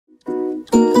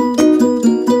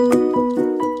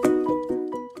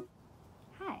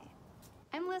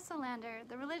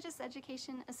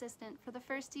education assistant for the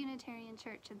First Unitarian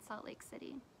Church in Salt Lake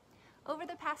City. Over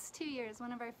the past 2 years,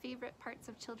 one of our favorite parts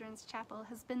of Children's Chapel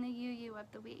has been the UU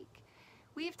of the Week.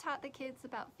 We've taught the kids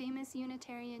about famous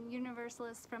Unitarian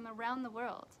Universalists from around the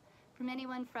world, from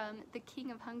anyone from the King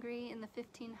of Hungary in the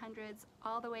 1500s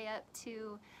all the way up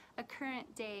to a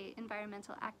current-day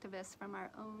environmental activist from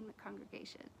our own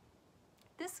congregation.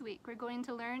 This week, we're going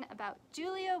to learn about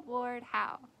Julia Ward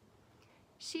Howe.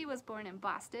 She was born in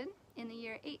Boston in the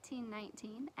year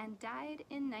 1819 and died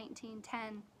in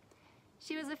 1910.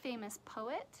 She was a famous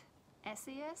poet,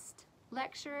 essayist,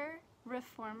 lecturer,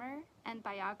 reformer, and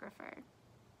biographer.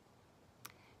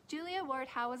 Julia Ward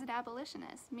Howe was an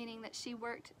abolitionist, meaning that she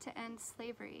worked to end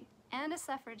slavery, and a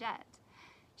suffragette.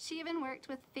 She even worked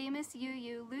with famous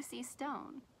UU Lucy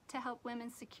Stone to help women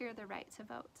secure the right to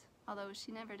vote, although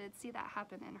she never did see that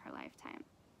happen in her lifetime.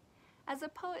 As a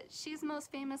poet, she's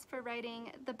most famous for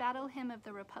writing the Battle Hymn of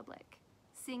the Republic,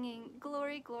 singing,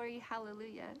 "Glory, glory,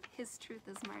 hallelujah, His truth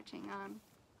is marching on."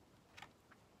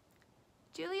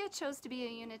 Julia chose to be a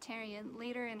Unitarian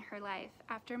later in her life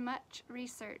after much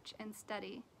research and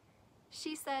study.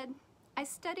 She said, "I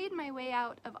studied my way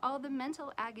out of all the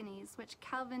mental agonies which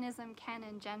Calvinism can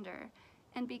engender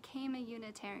and became a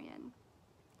Unitarian."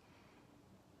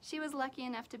 She was lucky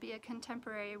enough to be a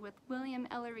contemporary with William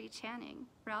Ellery Channing,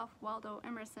 Ralph Waldo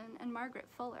Emerson, and Margaret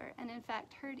Fuller, and in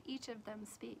fact heard each of them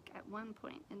speak at one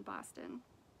point in Boston.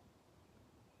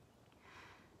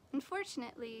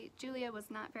 Unfortunately, Julia was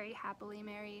not very happily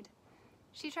married.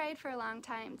 She tried for a long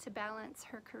time to balance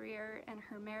her career and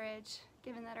her marriage,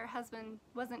 given that her husband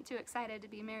wasn't too excited to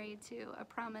be married to a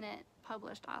prominent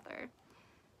published author.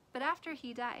 But after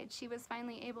he died, she was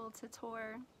finally able to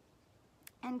tour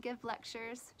and give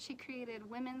lectures. She created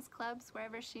women's clubs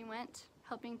wherever she went,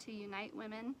 helping to unite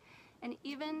women, and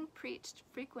even preached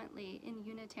frequently in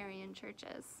Unitarian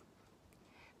churches.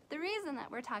 The reason that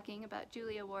we're talking about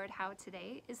Julia Ward Howe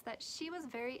today is that she was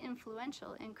very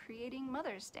influential in creating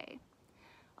Mother's Day,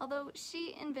 although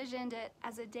she envisioned it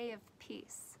as a day of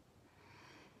peace.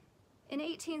 In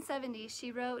 1870,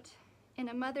 she wrote in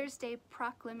a Mother's Day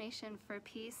proclamation for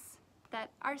peace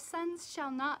that our sons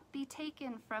shall not be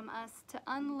taken from us to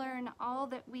unlearn all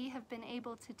that we have been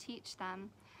able to teach them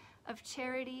of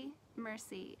charity,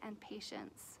 mercy, and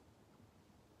patience.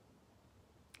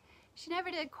 She never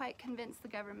did quite convince the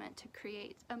government to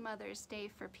create a Mother's Day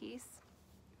for peace.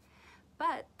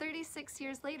 But 36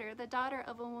 years later, the daughter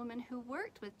of a woman who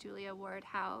worked with Julia Ward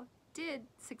Howe did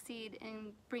succeed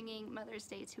in bringing Mother's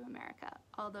Day to America,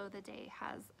 although the day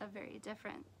has a very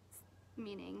different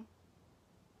meaning.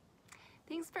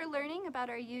 Thanks for learning about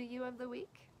our UU of the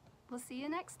Week. We'll see you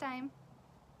next time.